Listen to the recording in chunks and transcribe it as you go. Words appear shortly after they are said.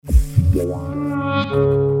Hi,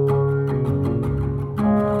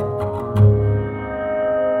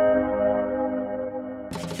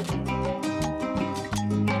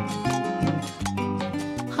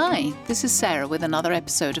 this is Sarah with another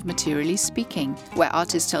episode of Materially Speaking, where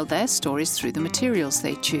artists tell their stories through the materials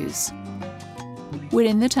they choose. We're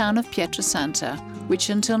in the town of Pietrasanta, which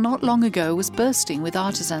until not long ago was bursting with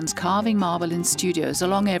artisans carving marble in studios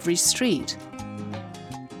along every street.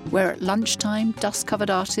 Where at lunchtime, dust-covered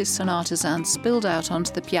artists and artisans spilled out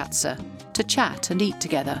onto the piazza to chat and eat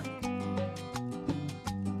together.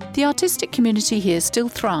 The artistic community here still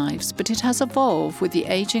thrives, but it has evolved with the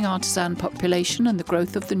ageing artisan population and the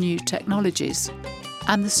growth of the new technologies.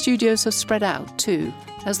 And the studios have spread out too,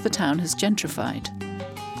 as the town has gentrified.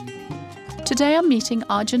 Today I'm meeting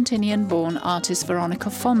Argentinian-born artist Veronica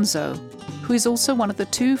Fonzo, who is also one of the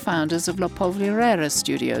two founders of La Polverera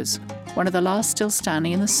Studios, one of the last still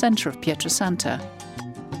standing in the centre of Pietrasanta.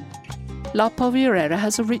 La Polverera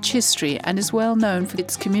has a rich history and is well known for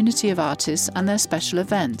its community of artists and their special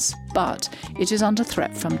events, but it is under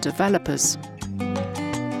threat from developers.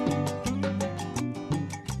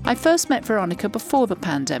 I first met Veronica before the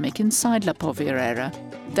pandemic inside La Polverera,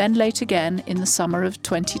 then late again in the summer of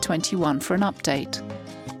 2021 for an update.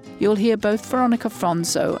 You'll hear both Veronica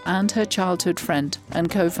Fonzo and her childhood friend and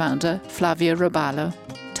co-founder Flavia Robalo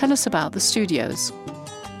tell us about the studios.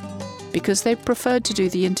 Because they preferred to do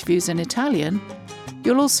the interviews in Italian,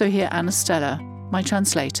 you'll also hear Anna Stella, my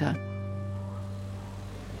translator.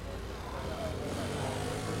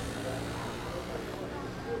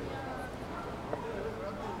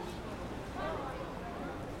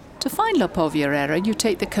 To find La Polverera, you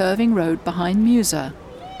take the curving road behind Musa,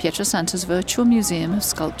 Pietrasanta's virtual museum of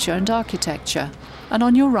sculpture and architecture, and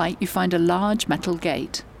on your right you find a large metal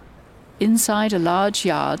gate. Inside a large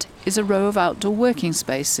yard is a row of outdoor working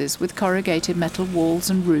spaces with corrugated metal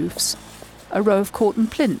walls and roofs. A row of corten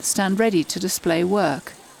plinths stand ready to display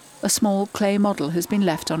work. A small clay model has been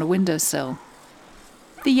left on a windowsill.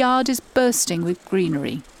 The yard is bursting with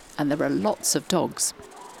greenery, and there are lots of dogs.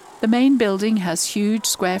 The main building has huge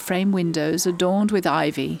square-frame windows adorned with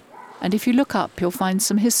ivy, and if you look up you'll find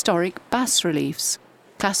some historic bas-reliefs,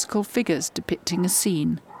 classical figures depicting a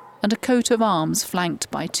scene, and a coat of arms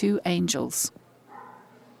flanked by two angels.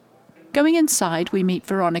 Going inside, we meet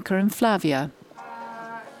Veronica and Flavia.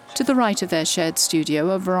 To the right of their shared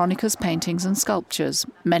studio are Veronica's paintings and sculptures,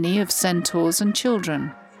 many of centaurs and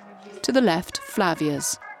children. To the left,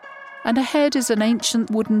 Flavia's. And ahead is an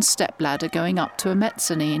ancient wooden stepladder going up to a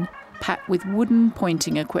mezzanine, packed with wooden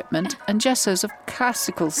pointing equipment and gessos of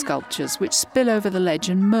classical sculptures which spill over the ledge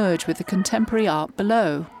and merge with the contemporary art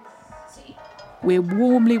below. We're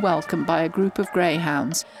warmly welcomed by a group of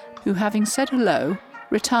greyhounds who, having said hello,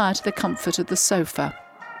 retire to the comfort of the sofa.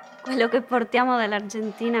 Quello che portiamo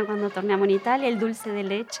dall'Argentina quando torniamo in Italia, il dulce de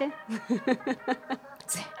leche,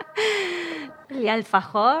 gli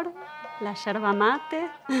alfajor, la yerba mate.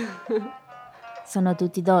 Sono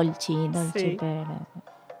tutti dolci sì.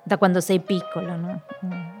 Da quando sei piccolo, no?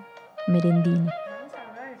 Merendine.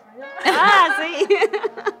 Ah, sì!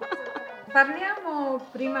 Parliamo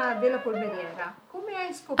prima della polveriera. Come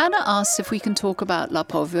hai scoperto? Anna asks if we can talk about La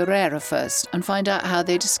Polverera first and find out how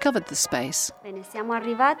they discovered the space. Bene, siamo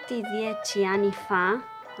arrivati 10 anni fa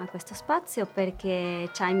a questo spazio perché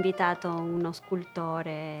ci ha invitato uno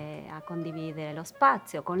scultore a condividere lo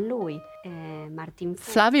spazio con lui, Martin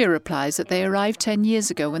Foot. Flavia replies that they arrived 10 years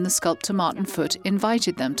ago when the sculptor Martin Foot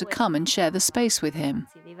invited them to come and share the space with him.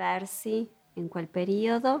 Diversi in quel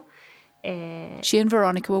periodo. She and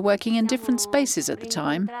Veronica were working in different spaces at the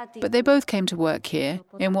time, but they both came to work here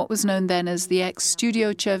in what was known then as the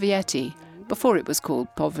ex-Studio Cervietti, before it was called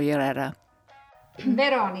Polverera.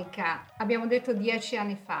 Veronica, abbiamo detto 10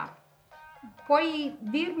 anni fa. Puoi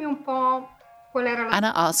dirmi un po' qual era la...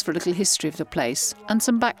 Anna asked for a little history of the place and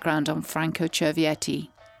some background on Franco Cervietti.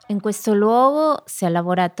 In questo luogo si è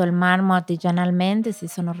lavorato il marmo artigianalmente, si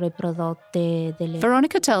sono riprodotte delle...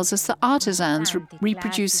 Veronica tells us that artisans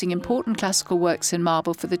reproducing important classical works in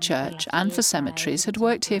marble for the church and for cemeteries had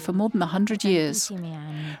worked here for more than 100 years.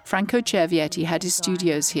 Franco Cervietti had his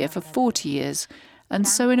studios here for 40 years, and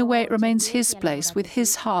so in a way it remains his place with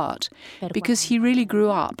his heart, because he really grew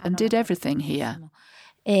up and did everything here.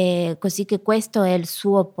 Così che questo è il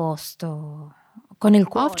suo posto.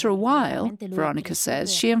 After a while, Veronica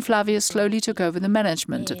says, she and Flavia slowly took over the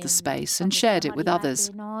management of the space and shared it with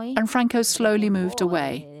others, and Franco slowly moved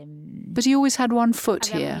away. But he always had one foot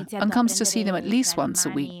here and comes to see them at least once a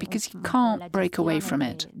week because he can't break away from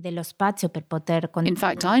it. In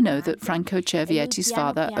fact, I know that Franco Cervietti's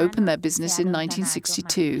father opened their business in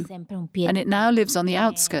 1962, and it now lives on the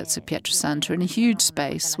outskirts of Pietrasanta in a huge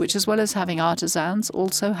space, which, as well as having artisans,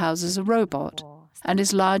 also houses a robot and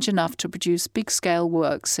is large enough to produce big-scale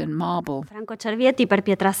works in marble. Franco Cervietti per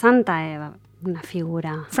Pietrasanta è una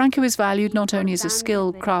figura. Franco is valued not only as a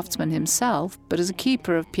skilled craftsman himself, but as a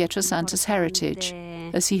keeper of Pietrasanta's heritage,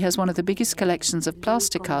 as he has one of the biggest collections of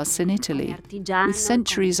plaster casts in Italy, with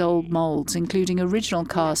centuries-old moulds, including original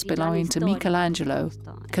casts belonging to Michelangelo,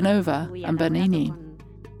 Canova and Bernini.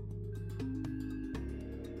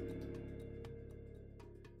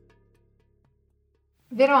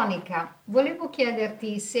 Veronica, volevo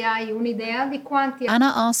chiederti se hai un'idea di quanti...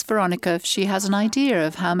 Anna asked Veronica if she has an idea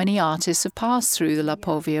of how many artists have passed through the La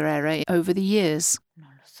Polverera over the years.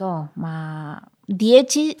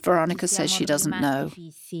 Veronica says she doesn't know.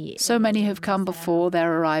 So many have come before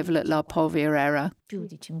their arrival at La Polverera.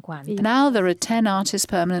 Now there are 10 artists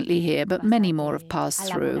permanently here, but many more have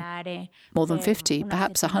passed through. More than 50,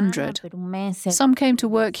 perhaps 100. Some came to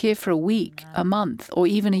work here for a week, a month, or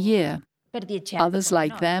even a year. Others,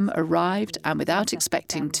 like them, arrived and, without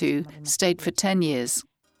expecting to, stayed for 10 years.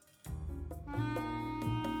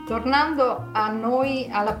 Tornando a noi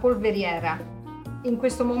alla Polveriera, in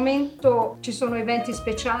questo momento ci sono eventi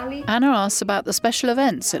speciali? Anna asks about the special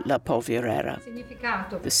events at La Polverera.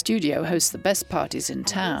 Significato. The studio hosts the best parties in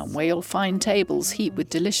town, where you'll find tables heaped with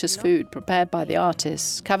delicious food prepared by the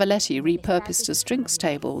artists, cavaletti repurposed as drinks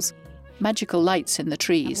tables, magical lights in the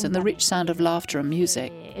trees, and the rich sound of laughter and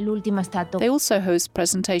music. They also host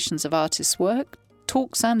presentations of artists' work,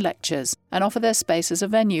 talks and lectures, and offer their space as a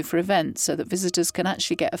venue for events so that visitors can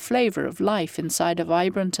actually get a flavour of life inside a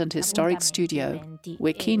vibrant and historic studio.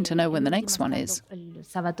 We're keen to know when the next one is.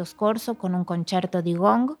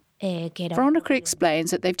 Veronica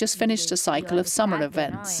explains that they've just finished a cycle of summer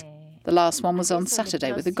events. The last one was on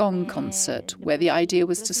Saturday with a gong concert, where the idea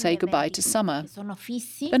was to say goodbye to summer.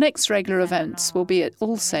 The next regular events will be at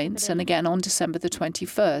All Saints and again on December the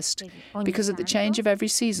 21st, because at the change of every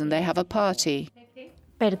season they have a party.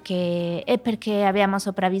 When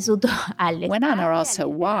Anna asks her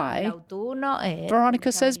why,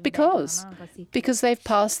 Veronica says because they've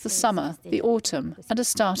passed the summer, the autumn, and are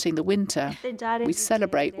starting the winter. We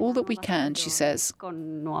celebrate all that we can, she says.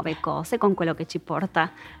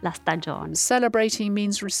 Celebrating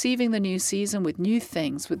means receiving the new season with new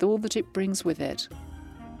things, with all that it brings with it.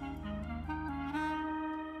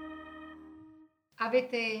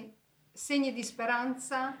 Avete segni di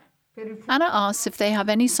speranza? Anna asks if they have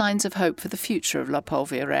any signs of hope for the future of La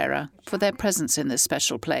Polverera, for their presence in this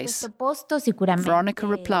special place. Veronica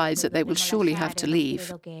replies that they will surely have to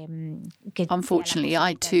leave. Unfortunately,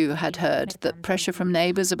 I too had heard that pressure from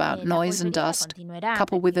neighbours about noise and dust,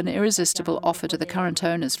 coupled with an irresistible offer to the current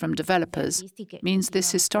owners from developers, means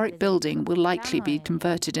this historic building will likely be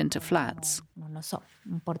converted into flats.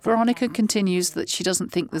 Veronica continues that she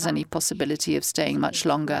doesn't think there's any possibility of staying much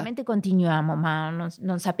longer.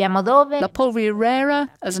 La Polverera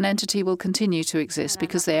as an entity will continue to exist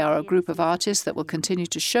because they are a group of artists that will continue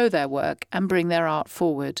to show their work and bring their art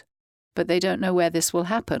forward. But they don't know where this will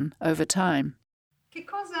happen over time. Che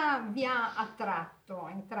cosa vi ha attratto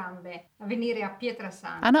entrambe a venire a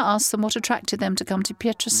Pietrasanta? Anna asks them what attracted them to come to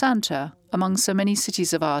Pietrasanta, among so many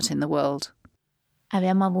cities of art in the world.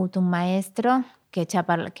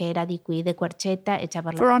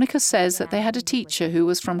 Veronica says that they had a teacher who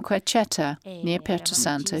was from Querceta, near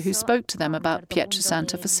Pietrasanta, who spoke to them about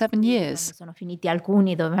Pietrasanta for 7 years.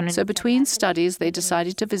 So between studies, they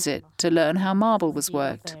decided to visit to learn how marble was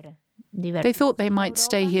worked. They thought they might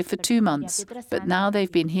stay here for 2 months, but now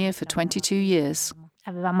they've been here for 22 years.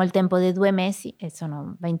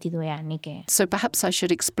 So perhaps I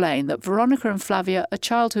should explain that Veronica and Flavia are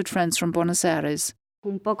childhood friends from Buenos Aires.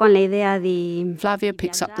 Flavia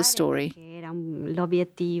picks up the story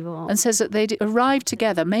and says that they arrived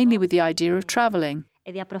together mainly with the idea of travelling.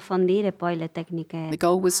 The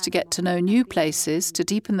goal was to get to know new places, to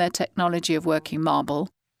deepen their technology of working marble,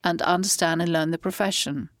 and understand and learn the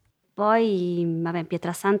profession. And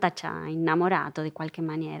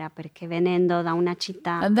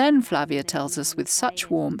then Flavia tells us with such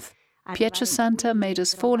warmth, Pietrasanta made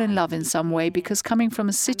us fall in love in some way because coming from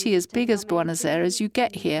a city as big as Buenos Aires, you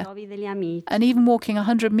get here, and even walking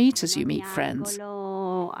 100 meters you meet friends.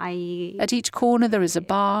 At each corner there is a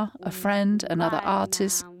bar, a friend, another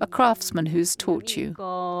artist, a craftsman who's taught you.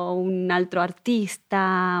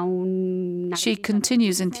 She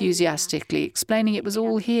continues enthusiastically, explaining it was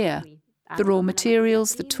all here, the raw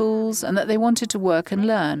materials, the tools, and that they wanted to work and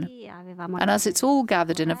learn. And as it's all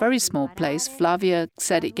gathered in a very small place, Flavia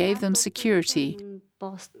said it gave them security,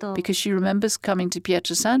 because she remembers coming to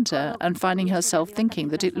Pietrasanta and finding herself thinking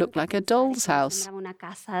that it looked like a doll's house.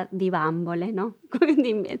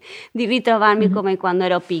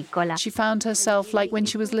 She found herself like when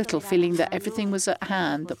she was little, feeling that everything was at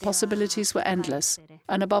hand, that possibilities were endless,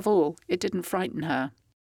 and above all, it didn't frighten her.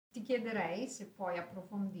 Ti chiederei se puoi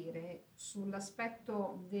approfondire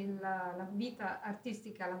sull'aspetto della vita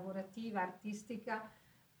artistica, lavorativa, artistica.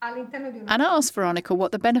 Anna asked Veronica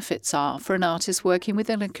what the benefits are for an artist working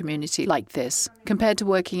within a community like this, compared to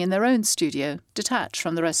working in their own studio, detached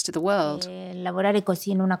from the rest of the world. Lavorare così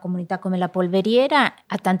in una comunità come La Polveriera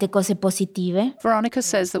ha tante cose positive. Veronica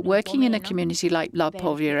says that working in a community like La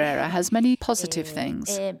Polveriera has many positive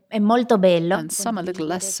things, È molto bello. and some a little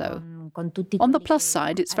less so. On the plus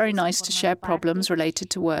side, it's very nice to share problems related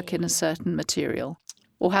to work in a certain material,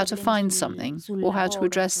 or how to find something, or how to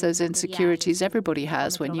address those insecurities everybody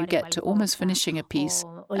has when you get to almost finishing a piece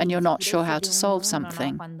and you're not sure how to solve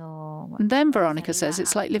something. And then Veronica says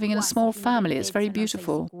it's like living in a small family. It's very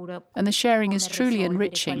beautiful. And the sharing is truly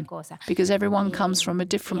enriching, because everyone comes from a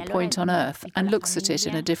different point on earth and looks at it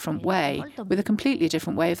in a different way, with a completely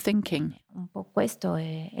different way of thinking. Un po' questo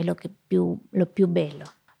è lo più bello.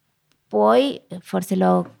 Poi, forse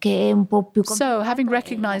lo che è un po' più So, having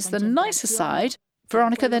recognized the nicer side,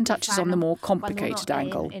 Veronica then touches on the more complicated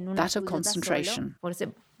angle, that of concentration.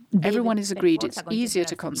 Everyone is agreed it's easier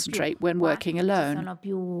to concentrate when working alone.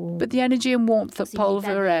 But the energy and warmth at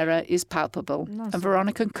Polverera is palpable, and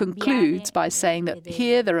Veronica concludes by saying that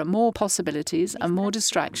here there are more possibilities and more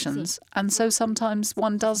distractions, and so sometimes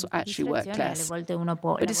one does actually work less.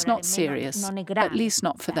 But it's not serious, at least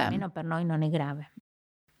not for them.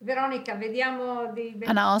 Veronica, vediamo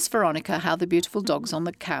And I asked Veronica how the beautiful dogs on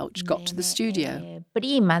the couch got to the studio.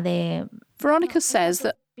 Veronica says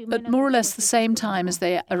that at more or less the same time as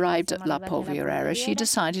they arrived at La Polverera, she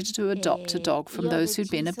decided to adopt a dog from those who'd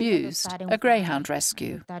been abused, a greyhound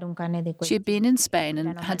rescue. She had been in Spain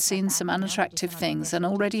and had seen some unattractive things and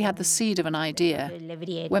already had the seed of an idea,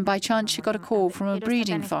 when by chance she got a call from a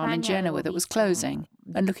breeding farm in Genoa that was closing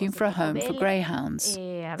and looking for a home for greyhounds,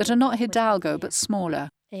 that are not Hidalgo but smaller.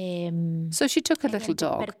 So she took a little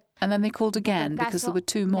dog, and then they called again because there were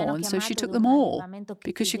two more, and so she took them all,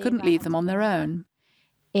 because she couldn't leave them on their own.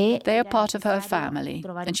 They are part of her family,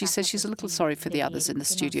 and she says she's a little sorry for the others in the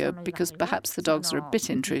studio because perhaps the dogs are a bit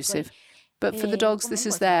intrusive. But for the dogs, this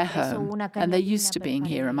is their home, and they're used to being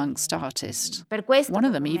here amongst artists. One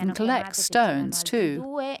of them even collects stones,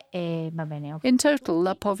 too. In total,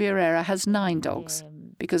 La Polverera has 9 dogs,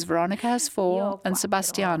 because Veronica has 4 and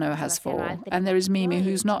Sebastiano has 4, and there is Mimi,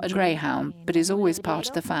 who's not a greyhound, but is always part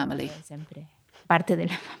of the family.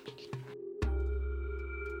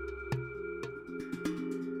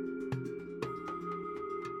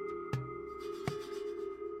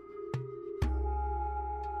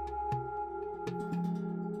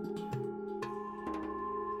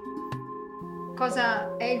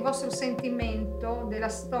 Cosa è il vostro sentimento della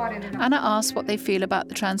storia della Anna asks what they feel about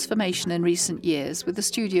the transformation in recent years, with the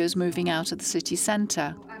studios moving out of the city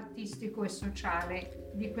centre. artistico e sociale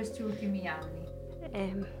di questi ultimi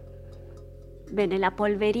anni. Bene, La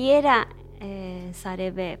Polveriera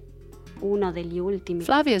sarebbe uno degli ultimi.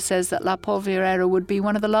 Flavia says that La Polverera would be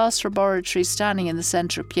one of the last laboratories standing in the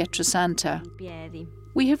centre of Pietrasanta.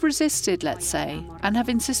 We have resisted, let's say, and have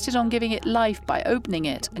insisted on giving it life by opening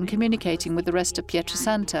it and communicating with the rest of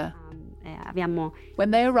Pietrasanta.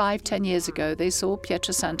 When they arrived 10 years ago, they saw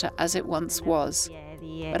Pietrasanta as it once was.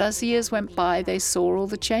 But as the years went by, they saw all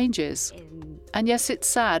the changes. And yes, it's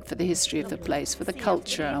sad for the history of the place, for the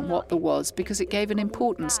culture and what there was, because it gave an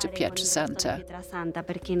importance to Pietrasanta.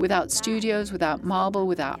 Without studios, without marble,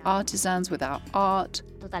 without artisans, without art,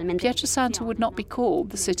 Pietrasanta would not be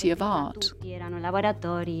called the city of art.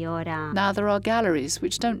 Now there are galleries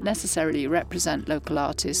which don't necessarily represent local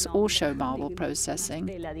artists or show marble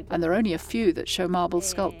processing, and there are only a few that show marble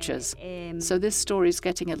sculptures, so this story is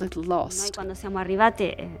getting a little lost.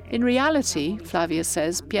 In reality, Flavia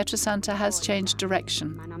says, Pietrasanta has changed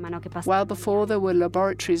direction. While before there were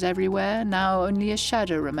laboratories everywhere, now only a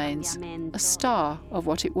shadow remains, a star of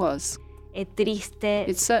what it was.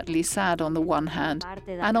 It's certainly sad on the one hand,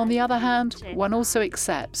 and on the other hand, one also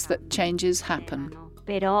accepts that changes happen.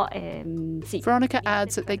 Veronica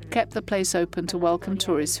adds that they kept the place open to welcome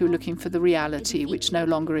tourists who are looking for the reality which no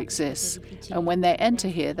longer exists, and when they enter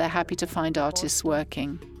here, they're happy to find artists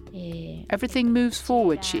working. Everything moves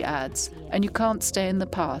forward, she adds, and you can't stay in the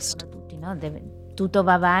past. Tutto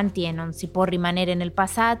va avanti e non si può rimanere nel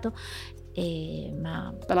passato.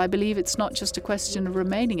 Ma But I believe it's not just a question of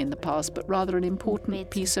remaining in the past, but rather an important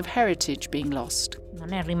piece of heritage being lost.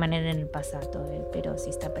 non è rimanere nel passato, però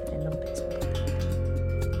si sta perdendo un pezzo importante.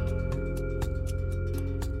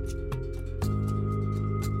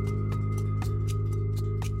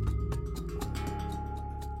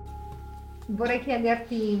 Vorrei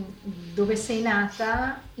chiederti dove sei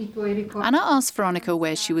nata, i tuoi ricordi. Anna asked Veronica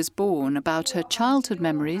where she was born, about her childhood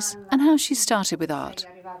memories, and how she started with art. Sei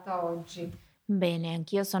arrivata oggi. Bene,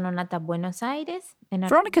 anch'io sono nata a Buenos Aires.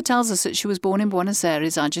 Veronica tells us that she was born in Buenos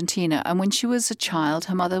Aires, Argentina, and when she was a child,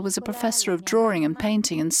 her mother was a professor of drawing and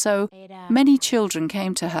painting, and so many children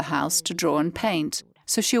came to her house to draw and paint.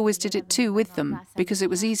 So she always did it too with them, because it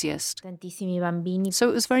was easiest. Tantissimi bambini. So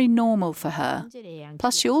it was very normal for her.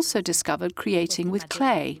 Plus, she also discovered creating with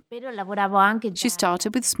clay. Però lavoravo anche She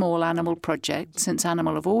started with small animal projects, since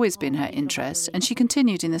animal have always been her interest, and she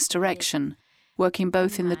continued in this direction, working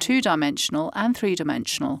both in the two-dimensional and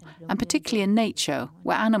three-dimensional, and particularly in nature,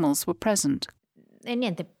 where animals were present. e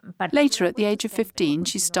niente. Later, at the age of 15,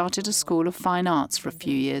 she started a school of fine arts for a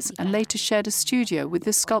few years and later shared a studio with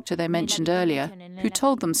the sculptor they mentioned earlier, who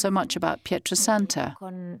told them so much about Pietrasanta.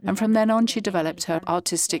 And from then on, she developed her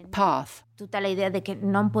artistic path. Tutta l'idea di che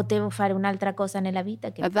non potevo fare un'altra cosa nella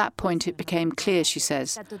vita che At that point, it became clear, she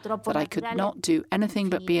says, that I could not do anything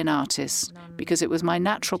but be an artist, because it was my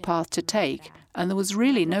natural path to take, and there was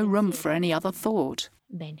really no room for any other thought.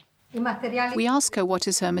 bene. I materiali We ask her what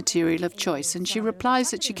is her material of choice, and she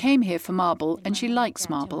replies that she came here for marble and she likes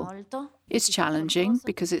marble. Molto. It's challenging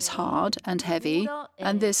because it's hard and heavy,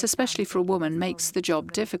 and this, especially for a woman, makes the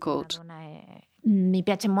job difficult. Mi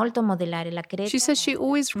piace molto modellare la creta. She says she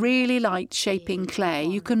always really liked shaping clay.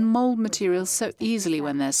 You can mould materials so easily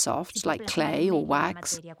when they're soft, like clay or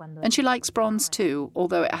wax. And she likes bronze too,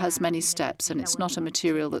 although it has many steps and it's not a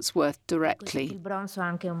material that's worked Il directly. bronzo è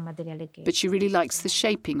anche un materiale che But she really likes the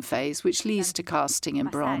shaping phase, which leads to casting in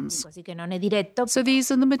passaggi, bronze. così che non è diretto. So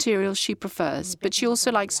these are the materials she prefers, but she also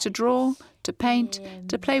likes to draw, to paint,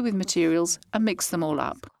 to play with materials and mix them all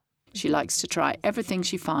up. She likes to try everything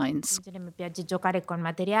she finds. Mi piace giocare con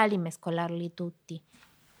materiali, mescolarli tutti.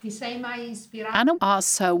 ti sei mai ispirata? Anna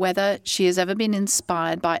asks her whether she has ever been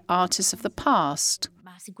inspired by artists of the past.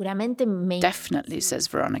 Ma sicuramente Definitely, says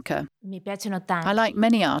Veronica. mi piacciono tanto. I like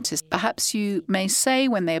many artists. Perhaps you may say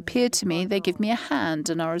when they appear to me, they give me a hand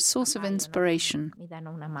and are a source of inspiration. Mi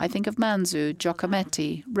danno una mano. I think of Manzu,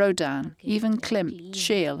 Giacometti, Rodin, even Klimt,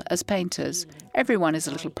 Schiele as painters. Everyone is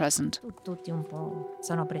a little present. Tutti un po'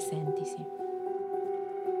 sono presenti, sì.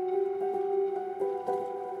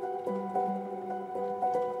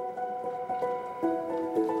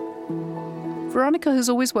 Veronica has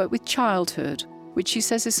always worked with childhood, which she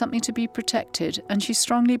says is something to be protected, and she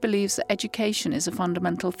strongly believes that education is a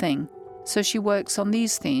fundamental thing. So she works on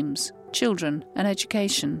these themes, children and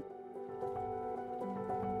education.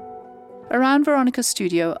 Around Veronica's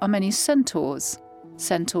studio are many centaurs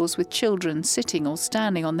with children sitting or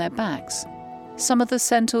standing on their backs. Some of the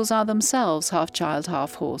centaurs are themselves half child,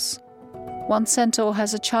 half horse. One centaur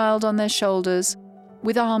has a child on their shoulders,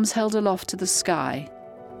 with arms held aloft to the sky.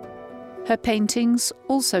 Her paintings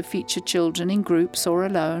also feature children in groups or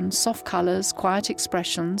alone, soft colours, quiet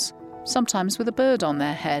expressions, sometimes with a bird on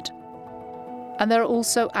their head. And there are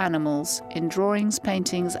also animals in drawings,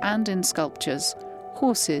 paintings and in sculptures,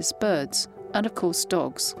 horses, birds, and of course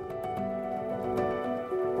dogs.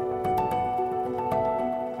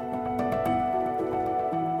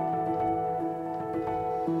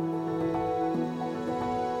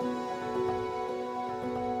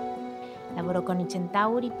 Lavoro con I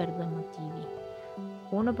centauri per due motivi.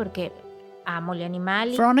 Uno perché amo gli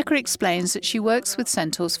animali. Veronica explains that she works with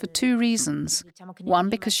centaurs for two reasons. One,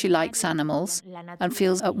 because she likes animals and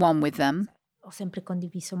feels at one with them. Ho sempre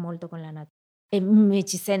condiviso molto con la natura. E mi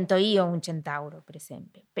ci sento io un centauro, per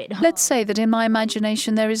esempio. Però Let's say that in my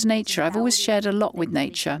imagination there is nature. I've always shared a lot with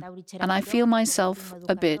nature, and I feel myself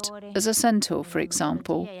a bit as a centaur, for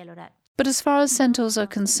example. E allora But as far as centaurs are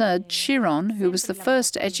concerned, Chiron, who was the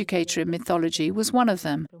first educator in mythology, was one of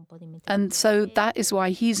them. un po' di And so that is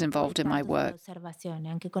why he's involved in my work. osservazione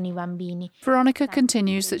anche con I bambini. Veronica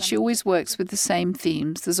continues that she always works with the same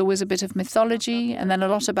themes. There's always a bit of mythology and then a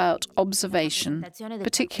lot about observation,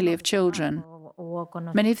 particularly of children.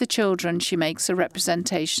 Many of the children she makes are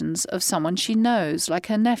representations of someone she knows, like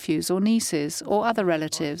her nephews or nieces or other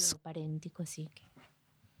relatives. Parenti così che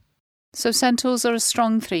So centaurs are a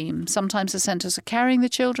strong theme. Sometimes the centaurs are carrying the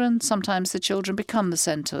children, sometimes the children become the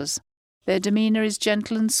centaurs. Their demeanour is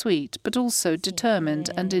gentle and sweet, but also determined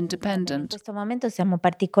and In independent. questo momento siamo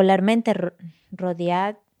particolarmente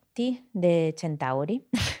rodeati di centauri.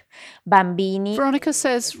 bambini. Veronica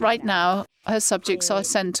says right now her subjects are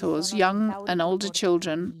centaurs, young and older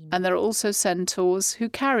children, and there are also centaurs who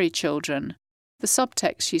carry children. The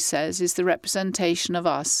subtext, she says, is the representation of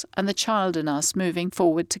us and the child in us moving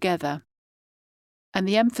forward together. And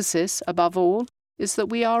the emphasis, above all, is that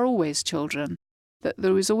we are always children, that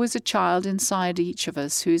there is always a child inside each of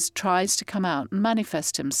us who tries to come out and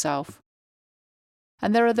manifest himself.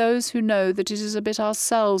 And there are those who know that it is a bit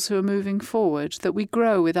ourselves who are moving forward, that we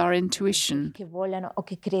grow with our intuition.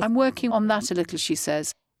 I'm working on that a little, she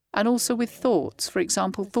says, and also with thoughts, for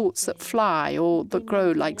example, thoughts that fly or that grow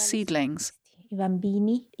like seedlings. I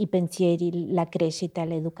bambini, I pensieri, la crescita,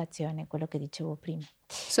 l'educazione, quello che dicevo prima.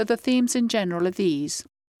 So the themes in general are these: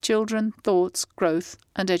 children, thoughts, growth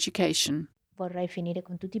and education. Vorrei finire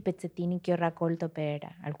con tutti I pezzettini che ho raccolto per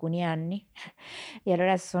alcuni anni e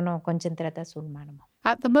allora sono concentrata sul marmo.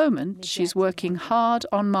 At the moment, she's working hard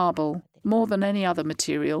on marble, more than any other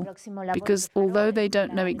material, because although they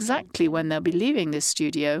don't know exactly when they'll be leaving this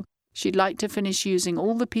studio, she'd like to finish using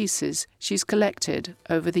all the pieces she's collected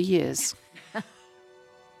over the years.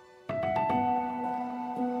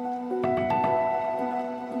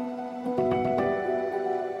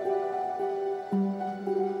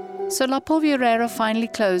 So La Polverera finally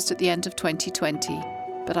closed at the end of 2020,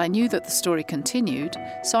 but I knew that the story continued,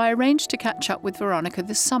 so I arranged to catch up with Veronica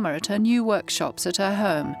this summer at her new workshops at her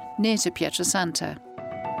home, near to Pietrasanta.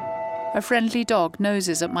 A friendly dog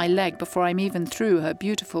noses at my leg before I'm even through her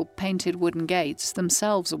beautiful painted wooden gates,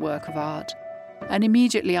 themselves a work of art. And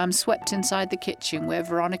immediately I'm swept inside the kitchen where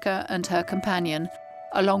Veronica and her companion,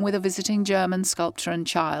 along with a visiting German sculptor and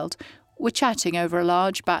child, were chatting over a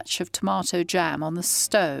large batch of tomato jam on the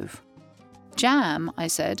stove. Jam, I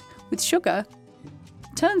said, with sugar?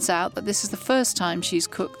 Turns out that this is the first time she's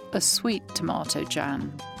cooked a sweet tomato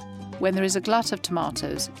jam. When there is a glut of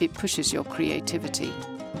tomatoes, it pushes your creativity.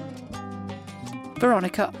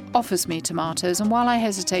 Veronica offers me tomatoes, and while I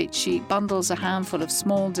hesitate, she bundles a handful of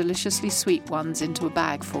small, deliciously sweet ones into a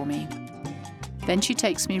bag for me. Then she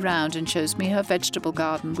takes me round and shows me her vegetable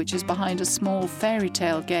garden, which is behind a small fairy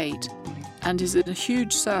tale gate and is in a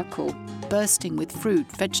huge circle, bursting with fruit,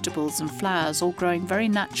 vegetables and flowers all growing very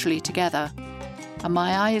naturally together. And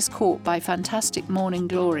my eye is caught by fantastic morning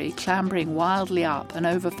glory clambering wildly up and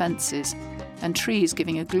over fences, and trees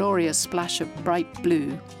giving a glorious splash of bright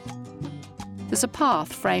blue. There's a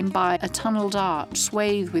path framed by a tunnelled arch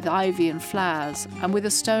swathed with ivy and flowers, and with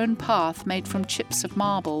a stone path made from chips of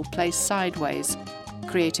marble placed sideways,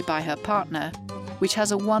 created by her partner, which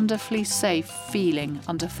has a wonderfully safe feeling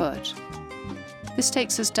underfoot. This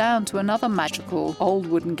takes us down to another magical old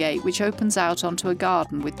wooden gate which opens out onto a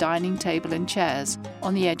garden with dining table and chairs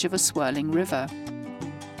on the edge of a swirling river.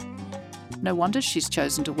 No wonder she's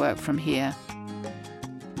chosen to work from here.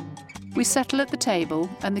 We settle at the table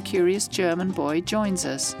and the curious German boy joins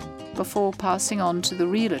us, before passing on to the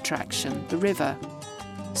real attraction, the river.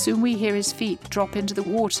 Soon we hear his feet drop into the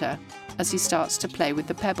water as he starts to play with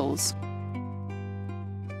the pebbles.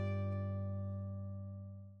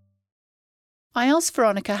 I asked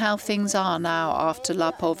Veronica how things are now after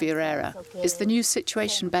La Polverera. Is the new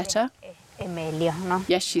situation better?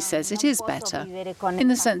 Yes, she says, it is better, in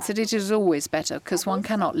the sense that it is always better, because one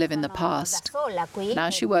cannot live in the past. Now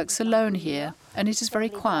she works alone here, and it is very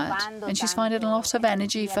quiet, and she's finding a lot of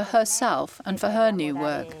energy for herself and for her new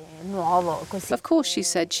work. Of course, she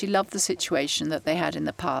said she loved the situation that they had in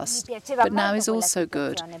the past, but now is also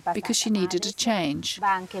good, because she needed a change.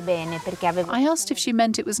 I asked if she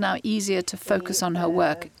meant it was now easier to focus on her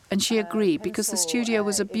work, and she agreed, because the studio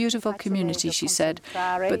was a beautiful community, she said,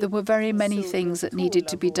 but there were very many things that needed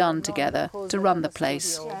to be done together to run the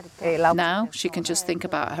place. Now she can just think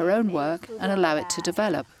about her own work and allow it to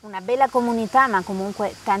develop. I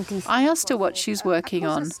asked her what she's working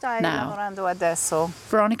on now.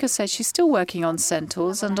 Veronica says she's still working on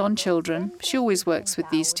centaurs and on children. She always works with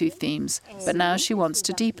these two themes, but now she wants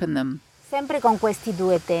to deepen them. Sempre con questi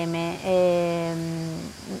due temi,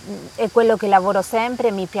 è quello che lavoro sempre,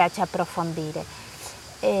 mi piace approfondire.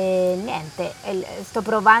 Niente, sto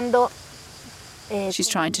provando. She's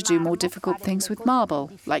trying to do more difficult things with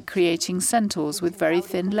marble, like creating centaurs with very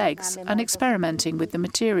thin legs and experimenting with the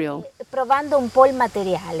material. Provando un po' il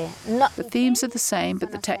materiale. The themes are the same,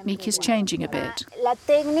 but the technique is changing a bit. La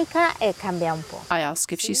tecnica cambia un po'. I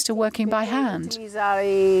ask if she's still working by hand.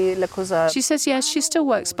 She says yes, she still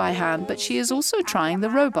works by hand, but she is also trying the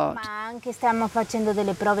robot. Anche stiamo facendo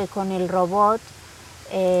delle prove con il robot.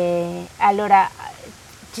 Allora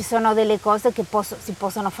Ci sono delle cose che si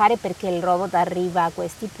possono fare perché il robot arriva a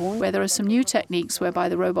questi punti. where there are some new techniques whereby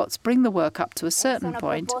the robots bring the work up to a certain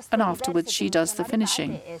point and afterwards she does the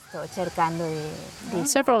finishing. Sto cercando di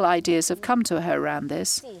Several ideas have come to her around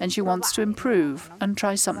this, and she wants to improve and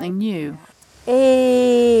try something new.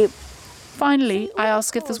 E Finally, I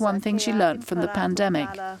ask if there's one thing she learnt from the pandemic.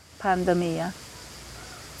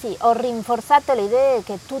 sì, ho rinforzato l'idea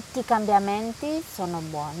che tutti i cambiamenti sono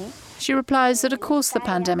buoni. She replies that of course the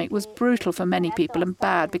pandemic was brutal for many people and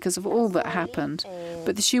bad because of all that happened,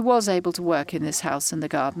 but that she was able to work in this house in the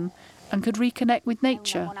garden and could reconnect with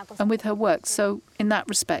nature and with her work, so in that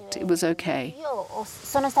respect it was okay. Io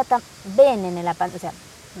sono stata bene nella pandemia.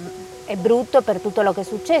 È brutto per tutto lo che è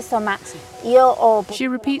successo, ma io ho She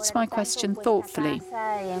repeats my question thoughtfully.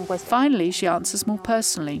 Finally, she answers more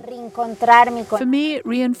personally. rincontrarmi con For me, it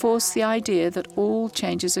reinforced the idea that all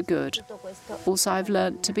changes are good. Also, I've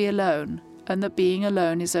learnt to be alone and that being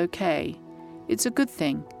alone is okay. It's a good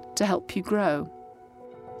thing to help you grow.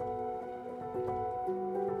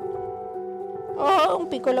 Oh, un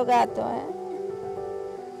piccolo gatto,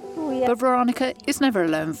 But Veronica is never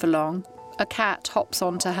alone for long. A cat hops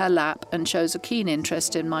onto her lap and shows a keen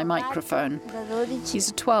interest in my microphone. He's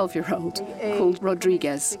a 12-year-old called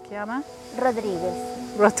Rodriguez. Rodriguez.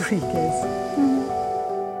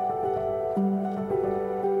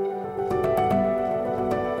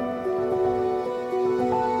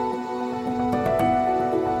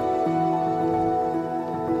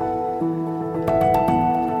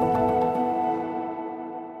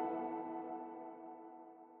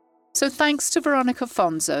 So thanks to Veronica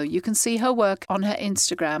Fonzo. You can see her work on her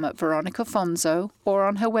Instagram at Veronica Fonzo or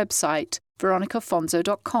on her website,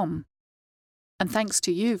 veronicafonzo.com. And thanks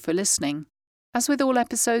to you for listening. As with all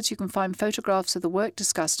episodes, you can find photographs of the work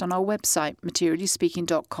discussed on our website,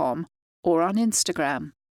 materiallyspeaking.com, or on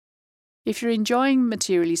Instagram. If you're enjoying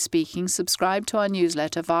Materially Speaking, subscribe to our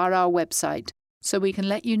newsletter via our website so we can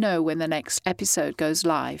let you know when the next episode goes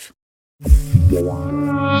live.